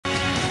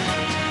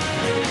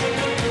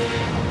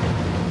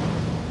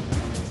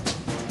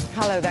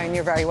Hello there, and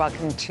you're very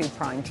welcome to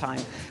Prime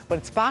Time. Well,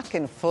 it's back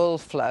in full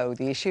flow,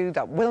 the issue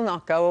that will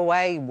not go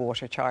away,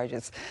 water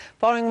charges.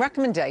 Following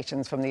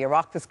recommendations from the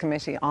Oireachtas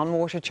Committee on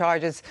water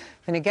charges,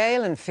 Fine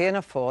Gael and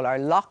Fianna Fáil are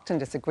locked in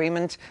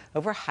disagreement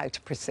over how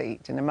to proceed.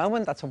 In a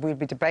moment, that's what we'll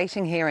be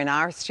debating here in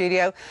our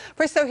studio.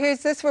 First, though,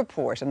 here's this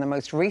report on the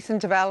most recent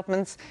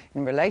developments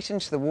in relation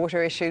to the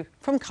water issue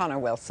from Conor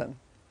Wilson.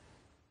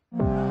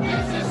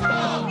 This is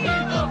called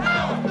people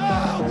power.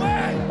 No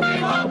way.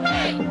 We won't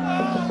pay.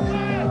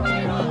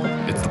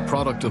 It's the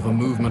product of a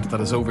movement that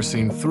has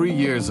overseen 3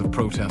 years of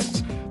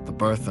protests, the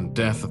birth and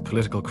death of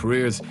political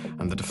careers,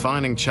 and the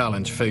defining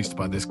challenge faced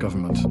by this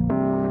government.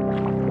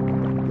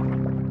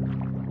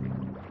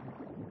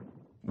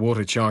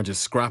 Water charges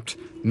scrapped,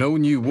 no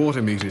new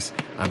water meters,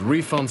 and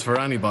refunds for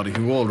anybody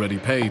who already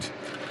paid.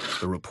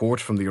 The report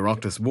from the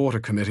Oireachtas Water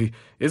Committee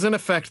is in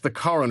effect the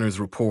coroner's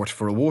report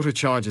for a water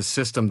charges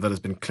system that has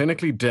been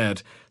clinically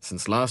dead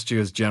since last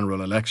year's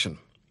general election.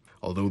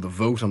 Although the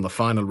vote on the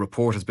final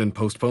report has been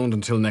postponed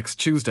until next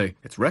Tuesday,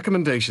 its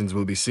recommendations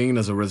will be seen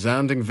as a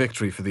resounding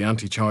victory for the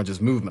anti-charges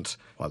movement,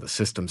 while the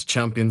system's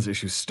champions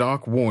issue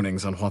stark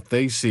warnings on what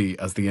they see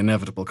as the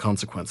inevitable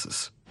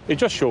consequences. It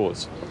just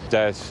shows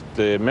that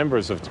the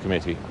members of the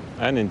committee,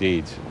 and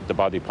indeed the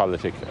body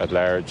politic at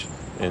large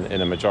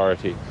in a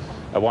majority,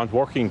 want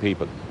working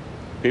people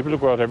who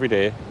go out every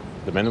day,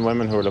 the men and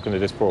women who are looking at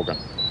this programme,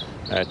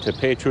 to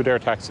pay through their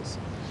taxes.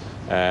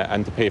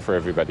 And to pay for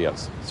everybody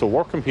else. So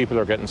working people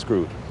are getting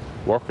screwed.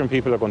 Working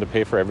people are going to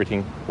pay for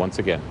everything once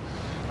again.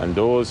 And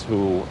those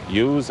who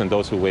use and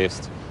those who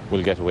waste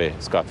will get away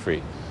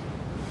scot-free.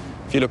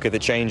 If you look at the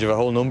change of a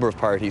whole number of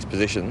parties'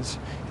 positions,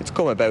 it's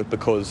come about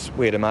because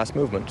we had a mass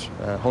movement.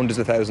 Hundreds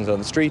of thousands on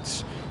the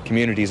streets,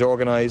 communities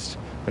organised,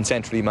 and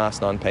centrally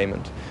mass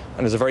non-payment.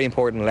 And there's a very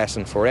important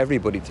lesson for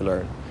everybody to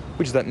learn,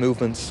 which is that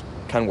movements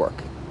can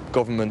work.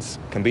 Governments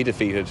can be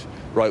defeated,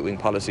 right-wing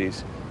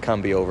policies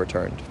can be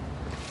overturned.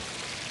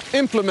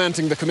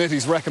 Implementing the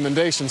committee's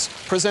recommendations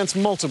presents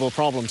multiple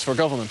problems for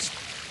government.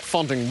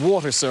 Funding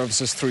water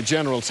services through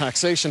general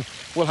taxation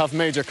will have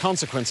major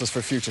consequences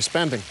for future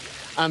spending.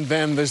 And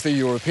then there's the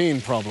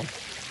European problem.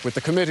 With the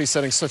committee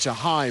setting such a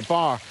high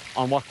bar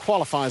on what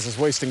qualifies as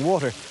wasting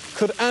water,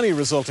 could any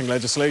resulting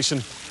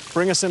legislation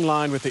bring us in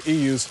line with the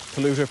EU's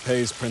polluter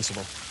pays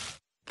principle?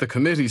 The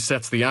committee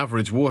sets the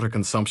average water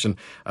consumption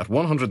at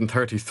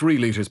 133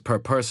 litres per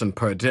person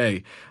per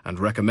day and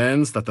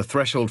recommends that the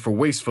threshold for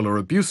wasteful or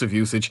abusive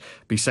usage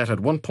be set at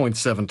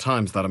 1.7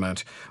 times that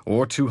amount,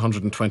 or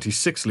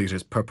 226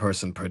 litres per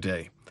person per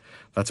day.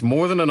 That's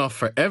more than enough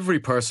for every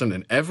person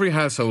in every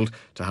household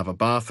to have a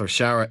bath or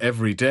shower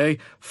every day,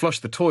 flush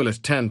the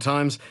toilet 10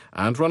 times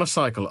and run a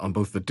cycle on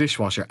both the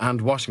dishwasher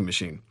and washing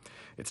machine.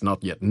 It's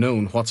not yet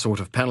known what sort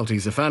of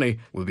penalties, if any,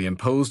 will be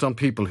imposed on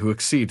people who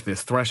exceed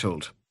this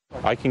threshold.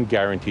 I can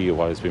guarantee you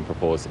what has been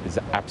proposed is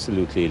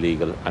absolutely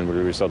illegal and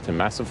will result in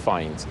massive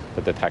fines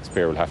that the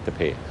taxpayer will have to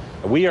pay.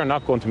 We are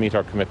not going to meet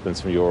our commitments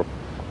from Europe.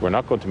 We're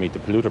not going to meet the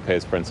polluter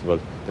pays principle,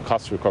 the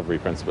cost recovery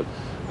principle.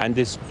 And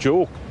this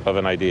joke of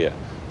an idea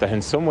that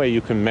in some way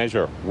you can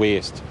measure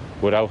waste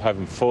without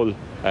having full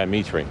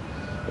metering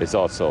is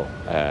also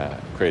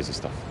crazy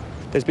stuff.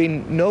 There's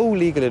been no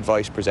legal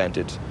advice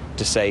presented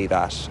to say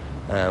that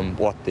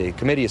what the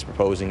committee is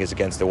proposing is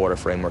against the Water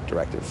Framework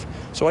Directive.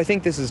 So I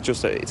think this is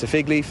just it's a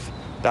fig leaf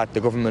that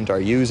the government are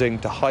using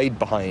to hide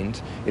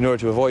behind in order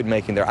to avoid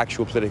making their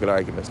actual political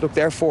arguments. Look,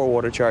 they're for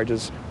water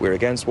charges, we're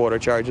against water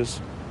charges,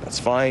 that's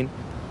fine.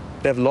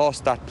 They've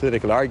lost that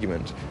political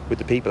argument with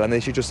the people and they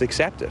should just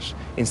accept it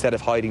instead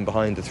of hiding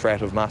behind the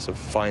threat of massive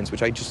fines,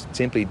 which I just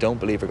simply don't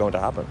believe are going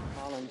to happen.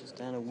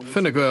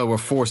 Fine Gael were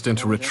forced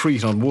into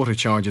retreat on water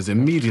charges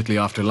immediately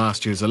after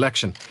last year's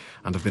election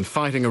and have been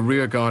fighting a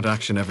rearguard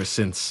action ever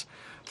since.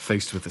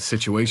 Faced with a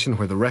situation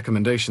where the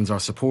recommendations are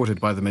supported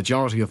by the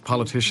majority of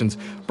politicians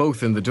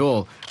both in the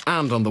Dáil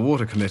and on the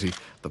Water Committee,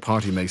 the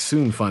party may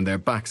soon find their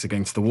backs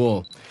against the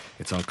wall.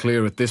 It's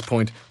unclear at this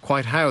point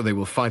quite how they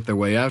will fight their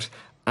way out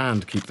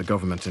and keep the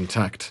government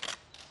intact.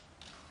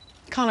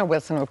 Conor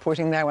Wilson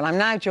reporting there. Well, I'm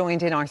now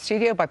joined in our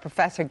studio by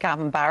Professor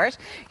Gavin Barrett.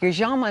 You're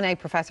Jean Monnet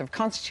Professor of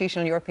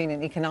Constitutional, European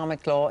and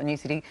Economic Law in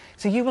UCD,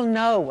 so you will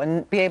know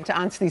and be able to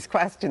answer these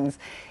questions.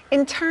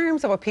 In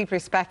terms of what people are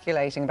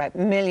speculating about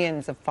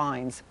millions of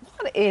fines,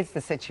 what is the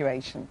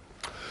situation?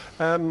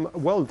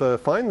 Well, the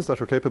fines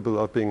that are capable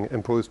of being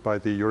imposed by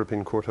the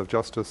European Court of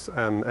Justice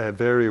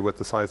vary with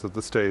the size of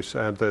the state.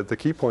 The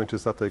key point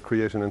is that they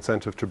create an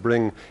incentive to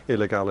bring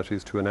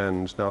illegalities to an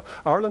end. Now,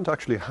 Ireland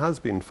actually has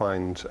been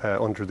fined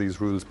under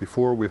these rules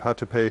before. We've had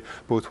to pay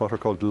both what are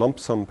called lump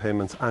sum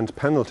payments and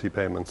penalty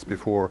payments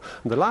before.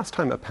 And the last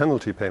time a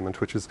penalty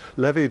payment, which is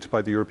levied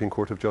by the European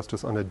Court of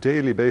Justice on a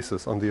daily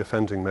basis on the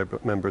offending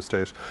member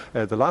state,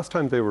 the last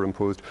time they were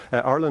imposed,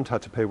 Ireland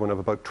had to pay one of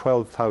about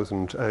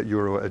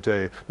 €12,000 a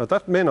day. Now,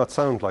 that may not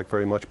sound like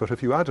very much, but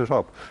if you add it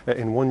up,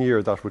 in 1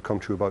 year that would come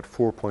to about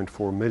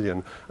 4.4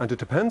 million. And it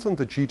depends on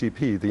the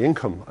GDP, the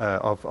income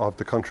of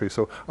the country.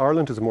 So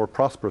Ireland is a more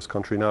prosperous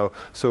country now,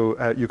 so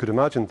you could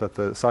imagine that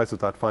the size of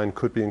that fine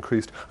could be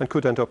increased and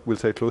could end up, we'll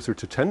say, closer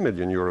to 10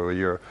 million euro a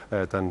year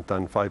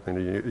than 5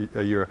 million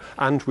a year.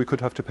 And we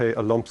could have to pay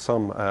a lump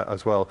sum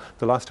as well.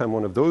 The last time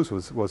one of those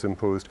was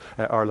imposed,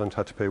 Ireland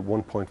had to pay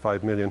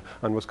 1.5 million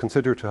and was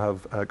considered to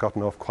have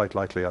gotten off quite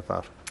lightly at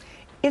that.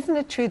 Isn't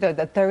it true, though,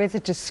 that there is a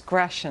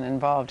discretion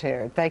involved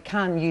here? They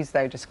can use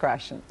their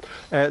discretion.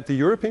 The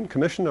European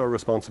Commission are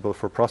responsible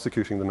for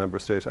prosecuting the member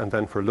state and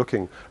then for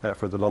looking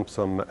for the lump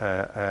sum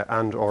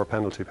and or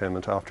penalty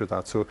payment after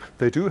that. So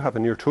they do have a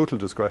near total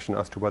discretion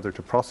as to whether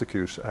to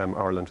prosecute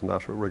Ireland in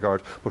that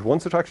regard. But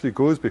once it actually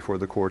goes before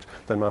the court,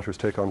 then matters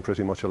take on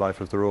pretty much a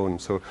life of their own.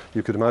 So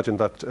you could imagine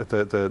that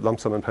the lump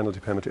sum and penalty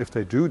payment, if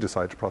they do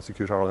decide to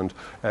prosecute Ireland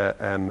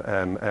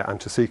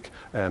and to seek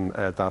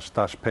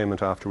that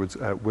payment afterwards,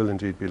 will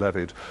indeed be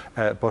levied.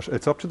 But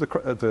it's up to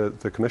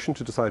the Commission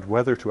to decide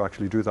whether to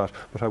actually do that.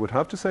 But I would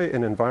have to say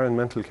in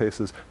environmental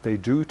cases, they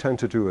do tend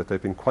to do it.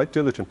 They've been quite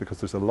diligent because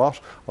there's a lot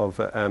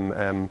of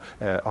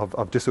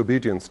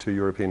disobedience to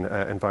European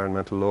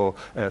environmental law.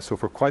 So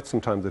for quite some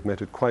time, they've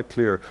made it quite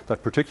clear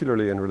that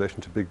particularly in relation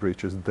to big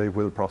breaches, they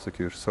will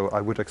prosecute. So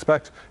I would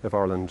expect if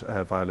Ireland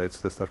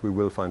violates this, that we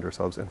will find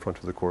ourselves in front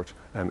of the court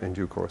in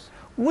due course.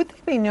 Would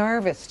they be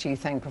nervous, do you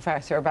think,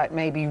 Professor, about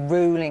maybe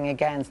ruling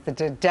against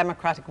the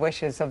democratic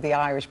wishes of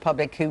the Irish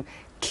public, who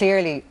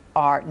clearly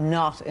are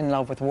not in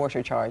love with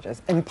water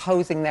charges,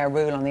 imposing their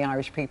rule on the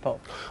Irish people?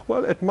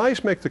 Well, it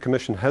might make the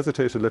Commission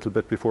hesitate a little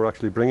bit before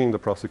actually bringing the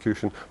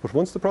prosecution, but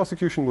once the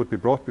prosecution would be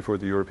brought before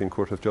the European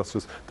Court of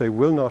Justice, they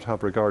will not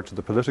have regard to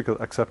the political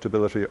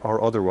acceptability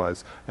or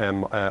otherwise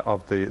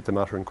of the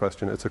matter in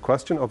question. It's a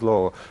question of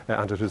law,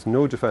 and it is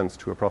no defence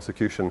to a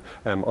prosecution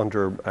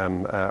under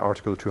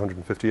Article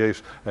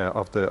 258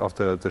 of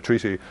the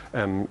treaty,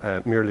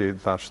 merely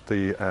that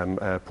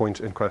the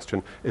point in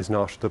question is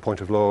not the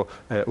point of law.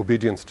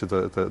 Obedience to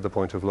the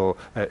point of law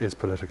is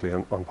politically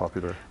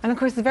unpopular. And of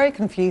course it's very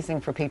confusing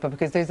for people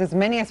because there's as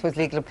many, I suppose,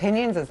 legal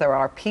opinions as there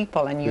are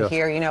people, and you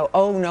hear, you know,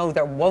 oh no,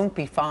 there won't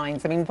be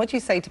fines. I mean, what do you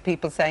say to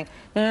people saying,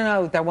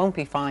 no, there won't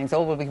be fines,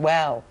 all will be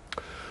well?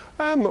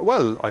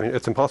 Well, I mean,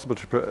 it's impossible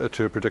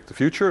to predict the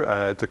future.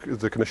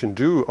 The Commission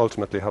do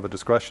ultimately have a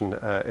discretion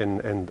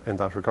in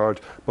that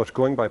regard, but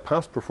going by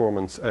past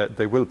performance,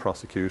 they will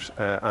prosecute,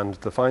 and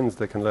the fines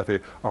they can levy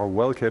are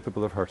well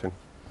capable of hurting.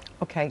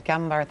 OK,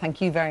 Gambar, thank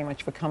you very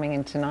much for coming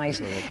in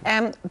tonight.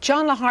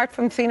 John Lahart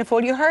from Fianna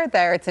Fáil, you heard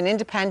there, it's an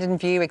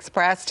independent view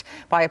expressed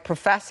by a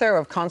professor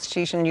of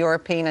Constitution,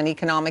 European and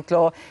Economic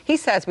Law. He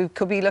says we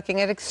could be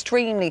looking at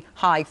extremely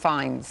high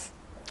fines.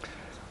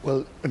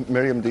 Well,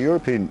 Miriam, the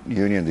European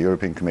Union, the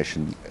European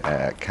Commission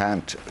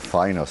can't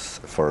fine us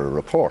for a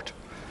report.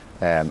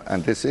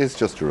 And this is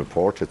just a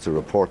report. It's a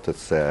report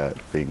that's has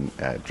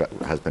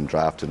been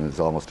drafted and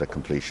is almost at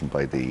completion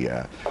by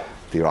the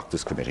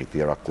Oireachtas Committee, the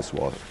Oireachtas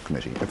Water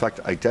Committee. In fact,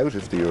 I doubt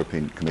if the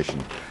European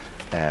Commission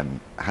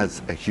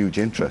has a huge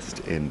interest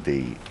in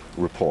the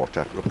report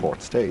at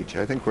report stage.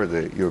 I think where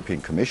the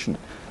European Commission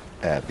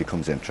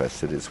becomes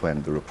interested is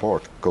when the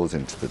report goes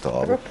into the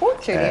Dáil. The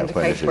report clearly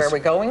indicates where we're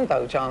going,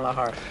 though, John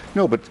Lahart.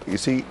 No, but you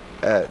see,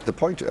 the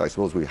point, I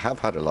suppose we have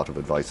had a lot of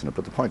advice on it,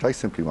 but the point I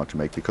simply want to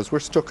make, because we're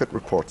stuck at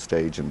report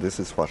stage, and this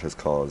is what has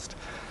caused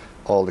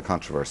all the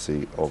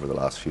controversy over the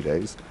last few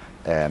days,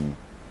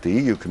 the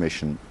EU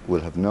Commission will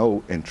have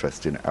no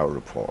interest in our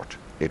report.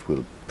 It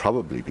will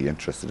probably be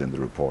interested in the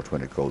report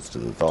when it goes to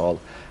the Dáil,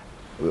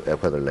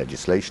 whether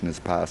legislation is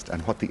passed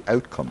and what the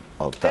outcome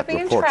of that report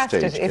stage. They'll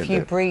be interested if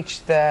you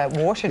breach the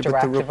water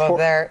directive of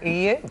their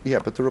EU. Yeah,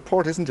 but the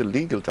report isn't a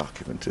legal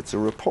document, it's a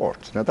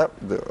report. Now,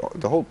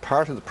 the whole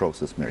part of the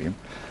process, Miriam,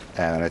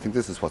 and I think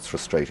this is what's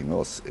frustrating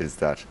us, is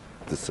that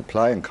the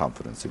supply and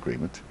confidence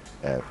agreement,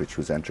 which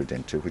was entered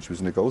into, which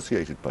was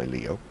negotiated by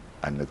Leo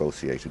and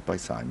negotiated by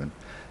Simon,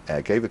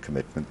 gave a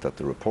commitment that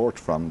the report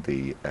from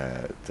the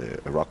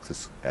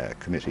Oireachtas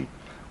Committee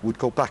would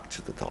go back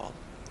to the Dáil,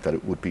 that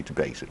it would be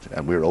debated,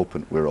 and we're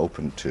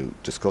open to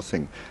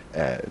discussing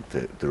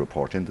the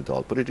report in the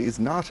Dáil. But it is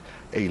not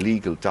a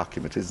legal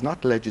document. It is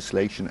not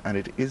legislation, and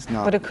it is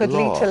not. But it could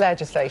law. lead to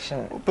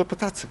legislation. But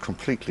that's a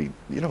completely,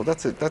 you know,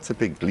 that's a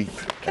big leap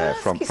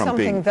from When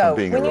being a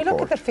report. you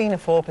look at the Fianna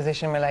Fáil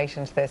position in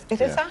relation to this, it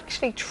is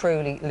actually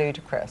truly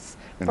ludicrous.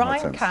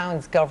 Brian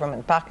Cowen's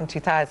government back in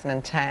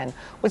 2010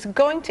 was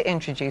going to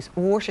introduce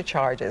water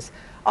charges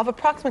of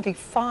approximately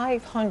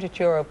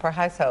 €500 per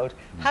household.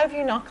 How have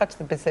you not got to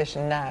the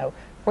position now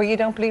where you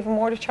don't believe in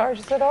water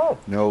charges at all?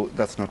 No,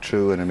 that's not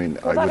true. And I mean,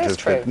 well, I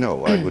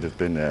would have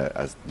been,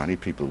 as many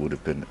people would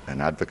have been,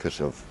 an advocate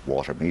of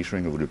water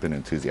metering. I would have been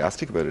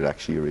enthusiastic about it.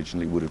 Actually,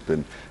 originally, would have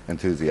been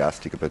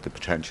enthusiastic about the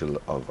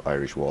potential of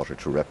Irish Water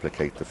to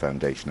replicate the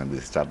foundation and the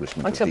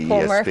establishment of the ESB. Until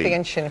Paul Murphy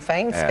and Sinn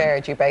Féin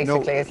scared you,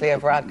 basically, as Leo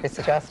Varadkar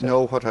suggested.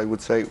 No, what I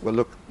would say, well,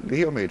 look,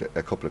 Leo made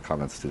a couple of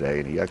comments today,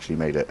 and he actually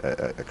made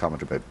a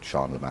comment about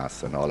Sean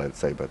Lemass, and all I'd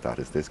say about that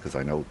is this, because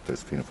I know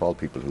there's Fianna Fáil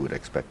people who would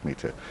expect me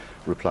to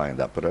reply on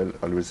that, but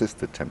I'll resist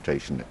the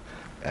temptation,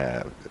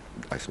 I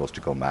suppose,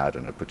 to go mad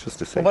on it, but just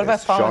to say what about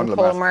this, following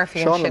Paul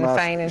Murphy and Sinn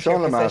Féin into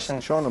your position?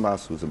 Sean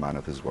Lemass was a man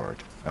of his word,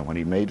 and when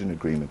he made an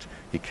agreement,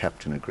 he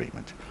kept an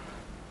agreement.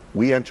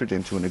 We entered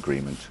into an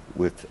agreement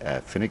with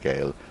Fine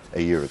Gael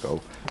a year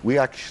ago. We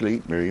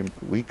actually, Miriam,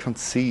 we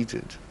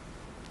conceded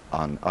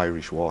on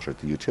Irish Water,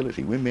 the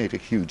utility. We made a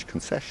huge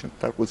concession.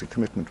 That was a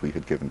commitment we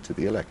had given to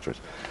the electorate.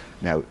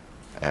 Now,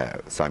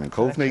 Simon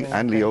Coveney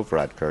and Leo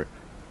Varadkar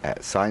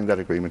signed that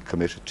agreement,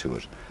 committed to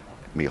it.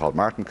 Micheál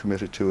Martin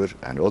committed to it,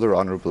 and other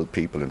honourable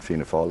people in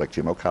Fianna Fáil like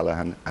Jim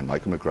O'Callaghan and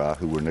Michael McGrath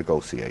who were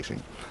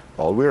negotiating.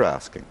 All we're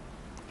asking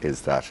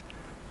is that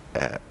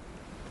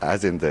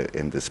as in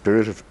the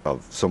spirit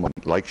of someone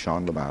like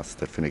Sean Lemass,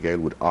 that Fine Gael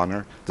would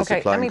honour the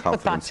supply and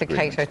confidence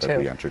agreement that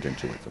we entered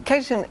into with them.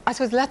 Caitlin, I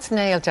suppose let's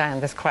nail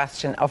down this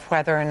question of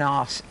whether or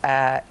not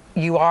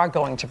you are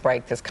going to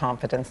break this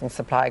confidence and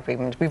supply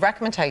agreement. We've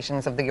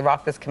recommendations of the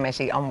Oireachtas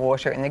Committee on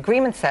Water, and the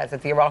agreement says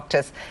that the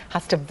Oireachtas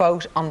has to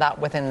vote on that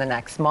within the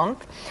next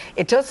month.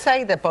 It does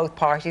say that both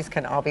parties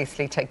can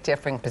obviously take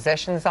differing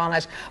positions on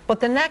it, but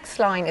the next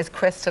line is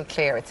crystal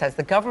clear. It says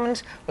the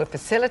government will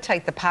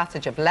facilitate the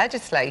passage of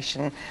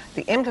legislation,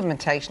 the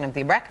implementation of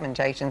the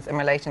recommendations in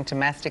relation to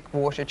domestic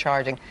water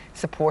charging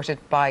supported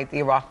by the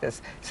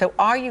Oireachtas. So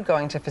are you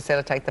going to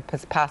facilitate the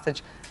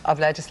passage of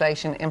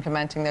legislation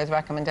implementing those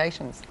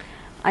recommendations?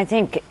 I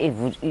think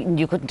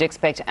you couldn't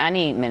expect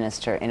any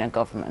minister in a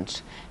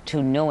government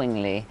to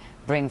knowingly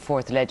bring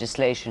forth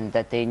legislation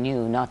that they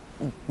knew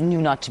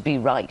not to be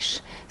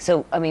right.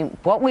 So, I mean,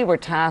 what we were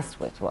tasked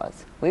with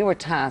was, we were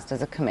tasked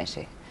as a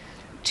committee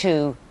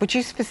to... But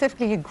you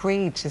specifically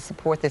agreed to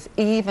support this,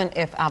 even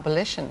if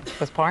abolition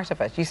was part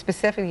of it. You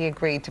specifically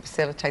agreed to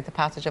facilitate the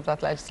passage of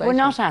that legislation. We're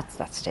not at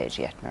that stage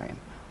yet, Miriam.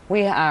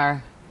 We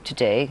are,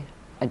 today,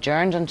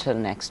 adjourned until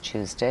next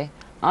Tuesday.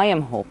 I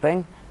am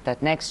hoping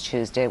that next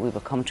Tuesday we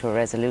will come to a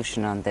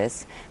resolution on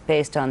this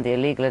based on the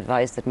legal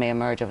advice that may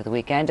emerge over the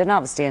weekend, and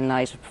obviously in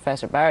light of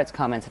Professor Barrett's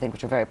comments, I think,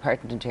 which are very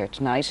pertinent here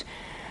tonight.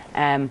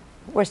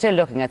 We're still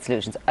looking at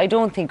solutions. I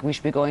don't think we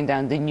should be going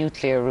down the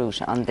nuclear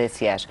route on this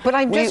yet. But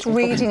I'm just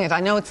reading it. I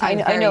know it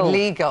sounds very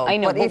legal,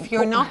 but if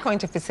you're not going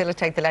to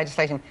facilitate the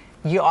legislation,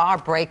 you are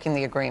breaking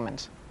the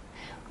agreement.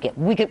 Yeah,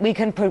 we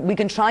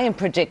can try and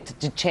predict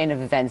the chain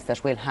of events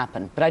that will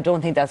happen, but I don't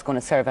think that's going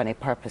to serve any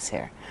purpose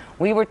here.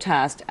 We were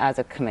tasked as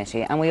a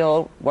committee, and we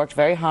all worked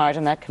very hard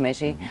on that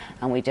committee,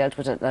 and we dealt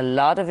with a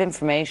lot of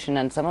information,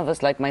 and some of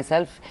us, like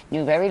myself,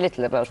 knew very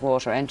little about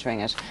water entering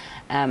it,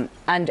 and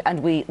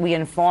we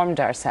informed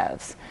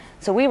ourselves.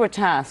 So we were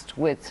tasked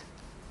with,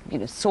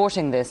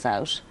 sorting this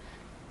out,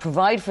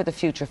 provide for the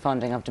future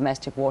funding of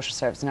domestic water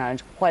service in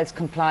Ireland whilst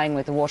complying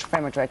with the Water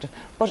Framework Directive.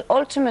 But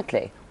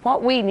ultimately,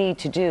 what we need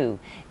to do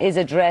is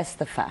address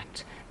the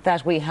fact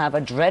that we have a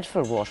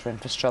dreadful water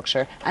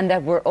infrastructure and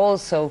that we're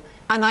also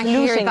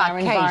losing our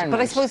environment.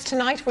 But I suppose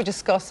tonight we're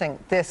discussing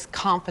this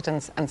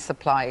confidence and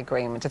supply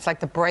agreement. It's like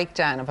the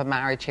breakdown of a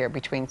marriage here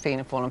between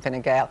Fianna Fáil and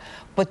Fine Gael.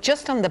 But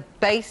just on the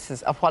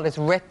basis of what is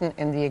written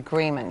in the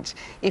agreement,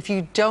 if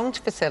you don't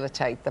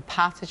facilitate the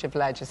passage of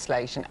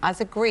legislation as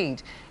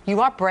agreed,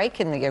 you are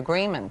breaking the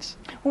agreement.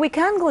 We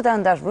can go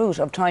down that route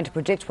of trying to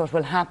predict what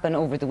will happen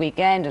over the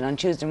weekend and on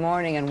Tuesday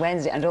morning and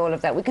Wednesday and all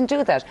of that. We can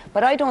do that,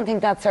 but I don't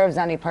think that serves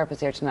any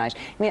purpose here tonight.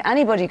 I mean,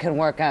 anybody can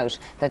work out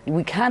that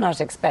we cannot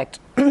expect,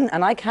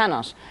 and I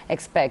cannot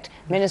expect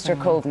Minister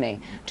Coveney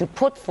to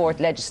put forth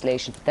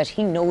legislation that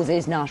he knows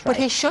is not right. But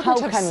he shouldn't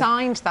have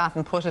signed that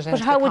and put it into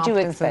the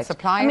confidence and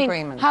supply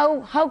agreement.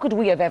 How could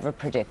we have ever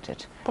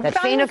predicted that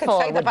Fianna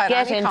Fáil would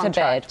get into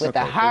bed with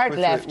the hard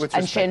left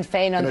and Sinn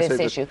Féin on this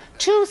issue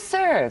to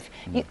serve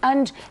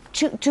and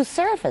to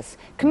service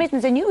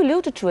commitments? And you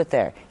alluded to it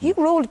there. You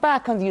rolled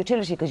back on the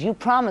utility because you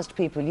promised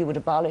people you would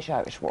abolish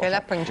Irish water. Okay,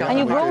 let's bring John and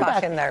you've rolled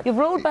back in there. You've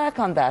rolled back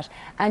on that,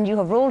 and you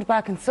have rolled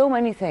back on so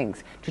many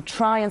things to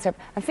try and serve.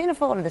 And Fianna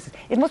Fáil on this,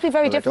 it must be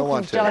very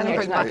difficult, John,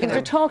 because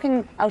you're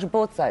talking out of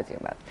both sides of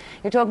your mouth.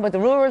 You're talking about the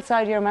rural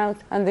side of your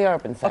mouth and the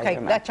urban side of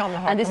your mouth. Let John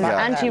Lahart. And this is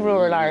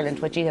anti-rural Ireland,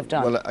 what you have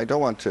done. Well, I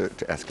don't want to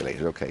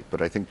escalate it, okay,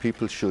 but I think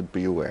people should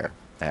be aware.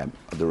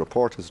 The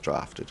report is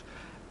drafted,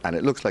 and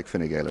it looks like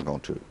Fine Gael are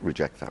going to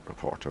reject that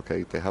report,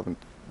 okay? They haven't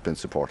been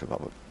supportive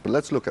of it. But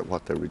let's look at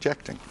what they're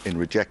rejecting in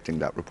rejecting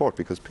that report,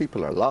 because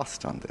people are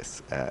lost on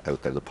this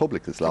out there. The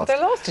public is lost.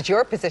 They're lost at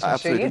your position,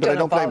 absolutely, You've but done I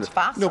don't blame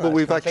fast. No, but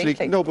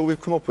we've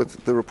come up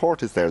with, the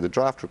report is there, the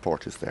draft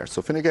report is there.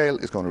 So Fine Gael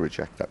is going to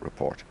reject that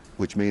report,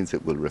 which means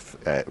it will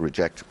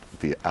reject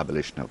the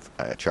abolition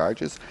of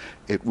charges.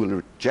 It will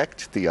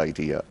reject the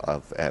idea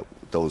of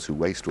those who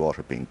waste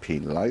water being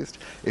penalised.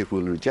 It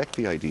will reject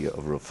the idea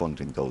of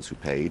refunding those who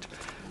paid.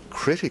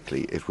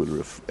 Critically, it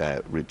will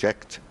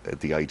reject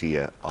the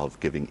idea of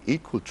giving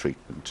equal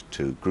treatment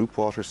to group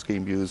water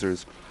scheme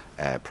users,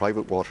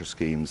 private water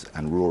schemes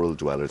and rural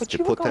dwellers but to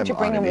you were put going them to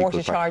bring on in an water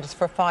equal charges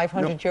for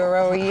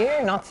 €500 a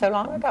year not so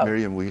long ago.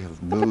 Miriam, we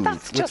have But moved.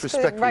 that's just with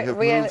respect, the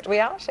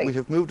reality. We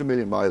have moved a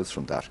million miles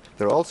from that.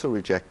 They're also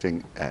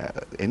rejecting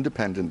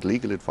independent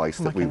legal advice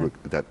that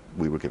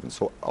we were given.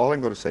 So all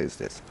I'm going to say is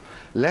this: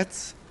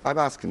 I'm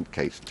asking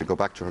Kate to go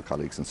back to her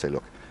colleagues and say,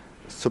 look,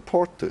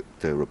 support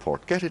the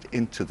report, get it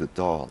into the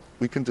Dáil.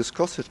 We can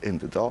discuss it in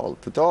the Dáil.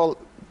 The Dáil,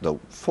 the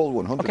full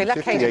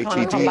 150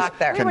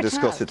 ATDs can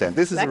discuss it then.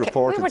 This is a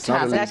report, it's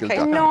not a legal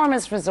document.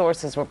 Enormous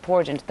resources were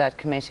poured into that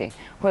committee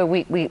where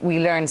we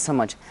learned so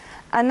much.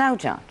 And now,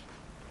 John,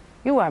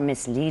 you are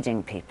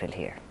misleading people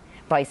here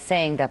by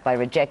saying that by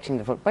rejecting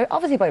the report,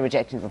 obviously by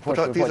rejecting the report.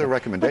 But these are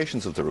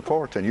recommendations of the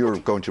report, and you're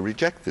going to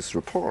reject this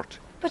report.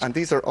 And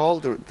these are all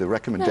the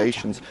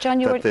recommendations John,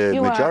 that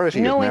the majority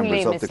of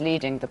members of the... You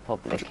are knowingly misleading the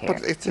public here.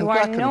 But it's in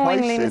black and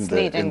white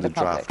in the public.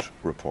 draft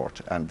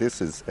report, and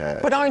this is...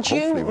 but aren't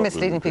you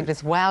misleading people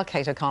as well,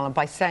 Kate O'Connell,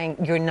 by saying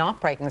you're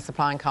not breaking the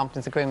supply and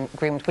confidence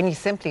agreement when you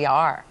simply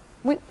are?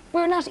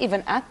 We're not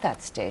even at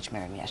that stage,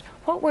 Miriam, yet.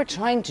 What we're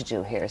trying to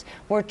do here is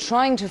we're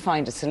trying to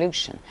find a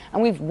solution,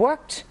 and we've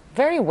worked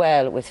very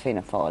well with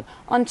Fianna Fáil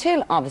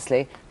until,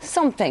 obviously,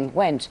 something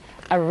went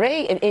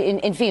array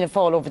in Fianna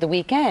Fáil over the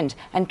weekend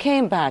and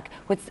came back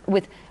with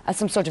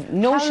some sort of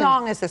notion. How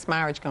long is this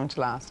marriage going to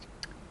last?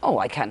 Oh,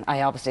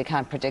 I obviously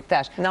can't predict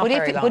that.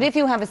 But if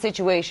you have a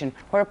situation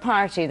where a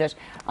party that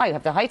I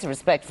have the height of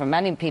respect for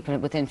many people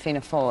within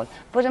Fianna Fáil,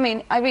 but I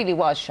mean, I really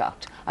was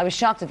shocked. I was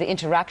shocked at the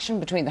interaction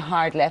between the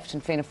hard left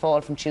and Fianna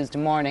Fáil from Tuesday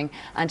morning,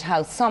 and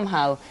how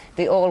somehow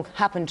they all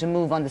happened to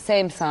move on the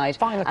same side.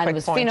 And it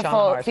was Fianna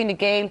Fáil, Fine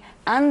Gael,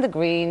 and the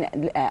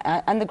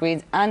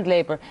Greens and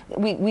Labour.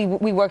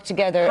 We worked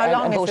together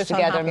and voted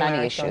together on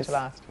many issues.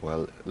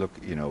 Well, look,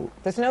 you know,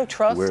 there's no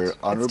trust. We're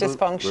honourable, it's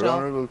dysfunctional. We're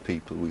honourable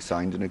people. We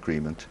signed an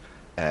agreement.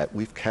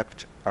 We've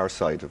kept our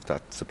side of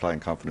that supply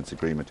and confidence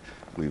agreement.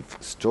 We've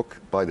stuck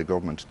by the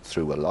government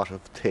through a lot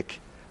of thick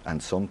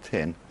and some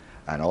thin.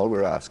 And all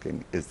we're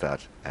asking is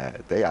that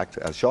they act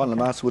as Sean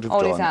Lemass would have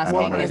done and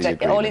honour the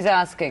agreement. All he's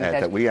asking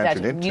that we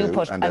entered into, you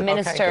put and a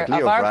minister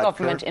of our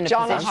government in a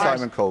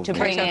position to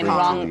bring in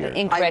wrong,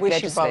 incorrect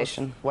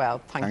legislation.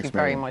 Well, thank you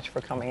very much for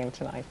coming in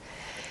tonight.